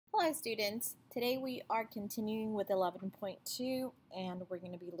Hello students, today we are continuing with 11.2 and we're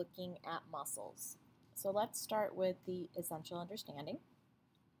going to be looking at muscles. So let's start with the essential understanding,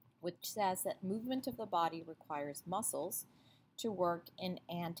 which says that movement of the body requires muscles to work in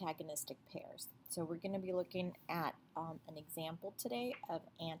antagonistic pairs. So we're going to be looking at an example today of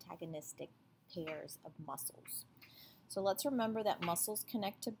antagonistic pairs of muscles. So let's remember that muscles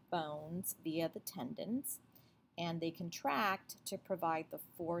connect to bones via the tendons, and they contract to provide the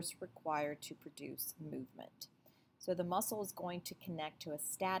force required to produce movement. So the muscle is going to connect to a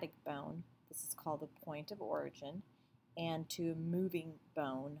static bone, this is called the point of origin, and to a moving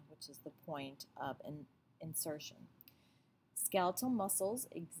bone, which is the point of insertion. Skeletal muscles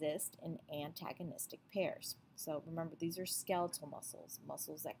exist in antagonistic pairs. So remember, these are skeletal muscles,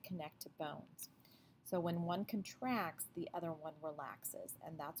 muscles that connect to bones. So when one contracts, the other one relaxes,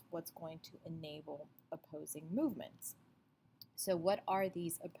 and that's what's going to enable opposing movements. So what are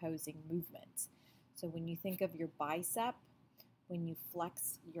these opposing movements? So when you think of your bicep, when you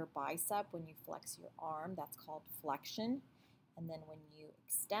flex your bicep, when you flex your arm, that's called flexion. And then when you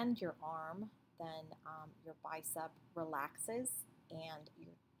extend your arm, then your bicep relaxes and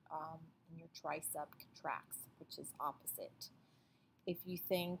your tricep contracts, which is opposite. If you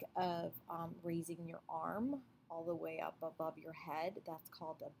think of raising your arm all the way up above your head, that's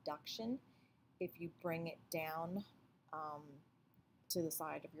called abduction. If you bring it down to the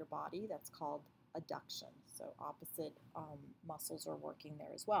side of your body, that's called adduction. So opposite muscles are working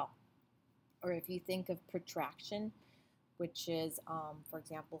there as well. Or if you think of protraction, which is, for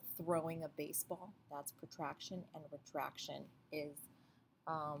example, throwing a baseball, that's protraction, and retraction is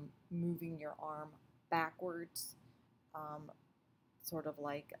moving your arm backwards, sort of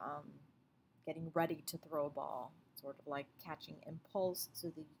like getting ready to throw a ball, sort of like catching impulse so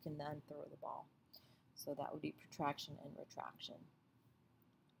that you can then throw the ball. So that would be protraction and retraction.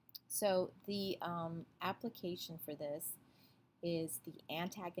 So the application for this is the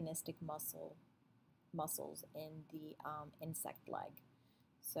antagonistic muscles in the insect leg.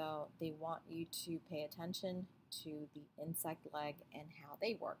 So they want you to pay attention to the insect leg and how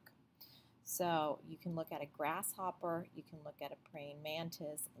they work. So you can look at a grasshopper, you can look at a praying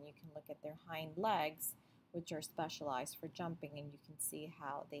mantis, and you can look at their hind legs, which are specialized for jumping, and you can see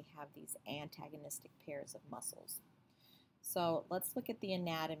how they have these antagonistic pairs of muscles. So let's look at the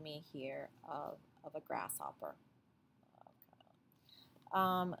anatomy here of a grasshopper.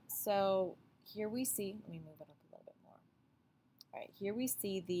 So here we see, let me move it up a little bit more. All right, here we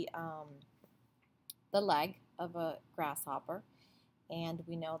see the leg of a grasshopper, and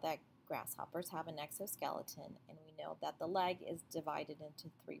we know that grasshoppers have an exoskeleton, and we know that the leg is divided into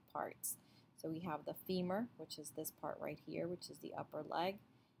three parts. So we have the femur, which is this part right here, which is the upper leg,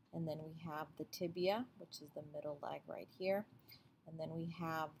 and then we have the tibia, which is the middle leg right here, and then we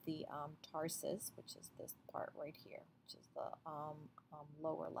have the tarsus, which is this part right here, which is the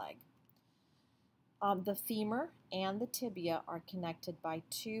lower leg. The femur and the tibia are connected by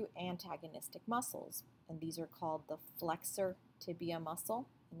two antagonistic muscles, and these are called the flexor tibia muscle,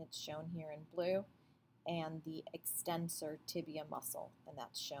 and it's shown here in blue, and the extensor tibia muscle, and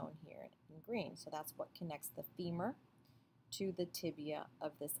that's shown here in green. So that's what connects the femur to the tibia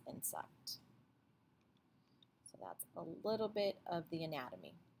of this insect. So that's a little bit of the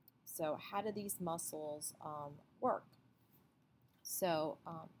anatomy. So how do these muscles work? So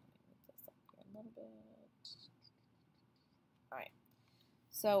let me move this up here a little bit. All right.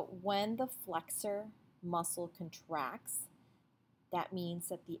 So when the flexor muscle contracts, that means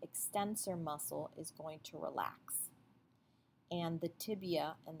that the extensor muscle is going to relax, and the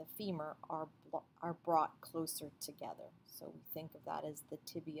tibia and the femur are brought closer together. So we think of that as the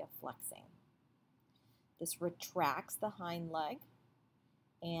tibia flexing. This retracts the hind leg,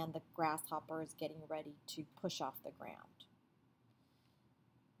 and the grasshopper is getting ready to push off the ground.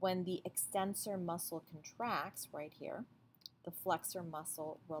 When the extensor muscle contracts right here, the flexor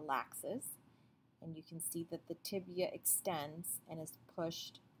muscle relaxes, and you can see that the tibia extends and is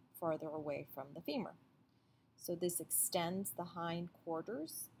pushed farther away from the femur. So this extends the hind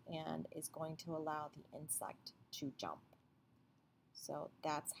quarters and is going to allow the insect to jump. So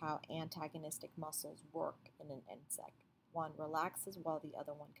that's how antagonistic muscles work in an insect. One relaxes while the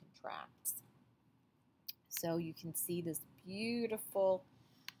other one contracts. So you can see this beautiful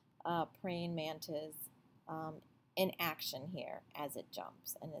praying mantis in action here as it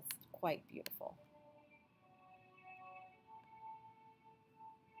jumps, and it's quite beautiful.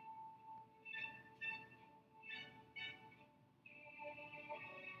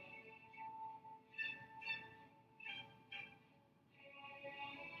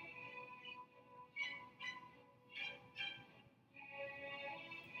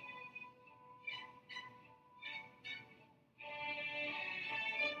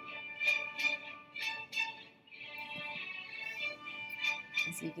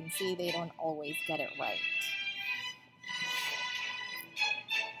 So you can see they don't always get it right.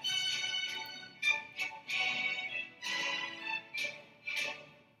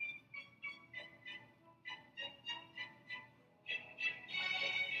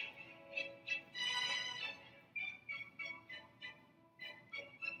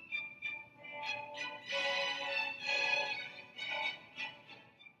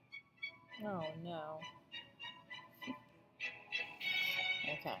 Oh no.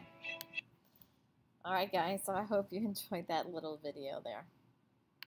 Okay. Alright guys, so I hope you enjoyed that little video there.